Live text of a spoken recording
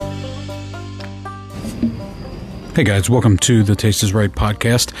Hey guys, welcome to the Taste is Right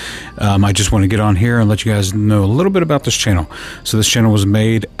podcast. I just want to get on here and let you guys know a little bit about this channel. So this channel was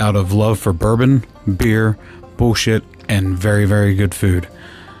made out of love for bourbon, beer, bullshit, and very, very good food.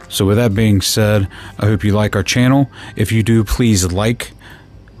 So with that being said, I hope you like our channel. If you do, please like,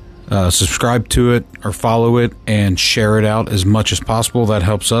 subscribe to it, or follow it, and share it out as much as possible. That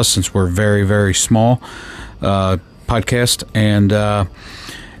helps us since we're very, very small podcast. And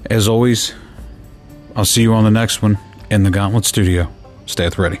as always, I'll see you on the next one in the Gauntlet Studio. Stay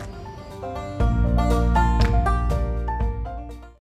at the ready.